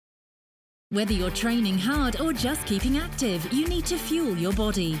Whether you're training hard or just keeping active, you need to fuel your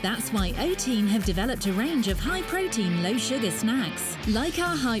body. That's why Oatein have developed a range of high-protein, low-sugar snacks. Like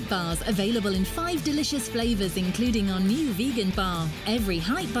our Hype Bars, available in 5 delicious flavours including our new vegan bar. Every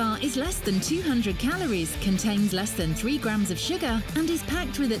Hype Bar is less than 200 calories, contains less than 3 grams of sugar and is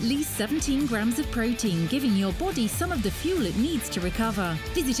packed with at least 17 grams of protein, giving your body some of the fuel it needs to recover.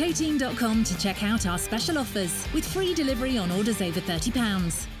 Visit Oatein.com to check out our special offers, with free delivery on orders over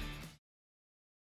 £30.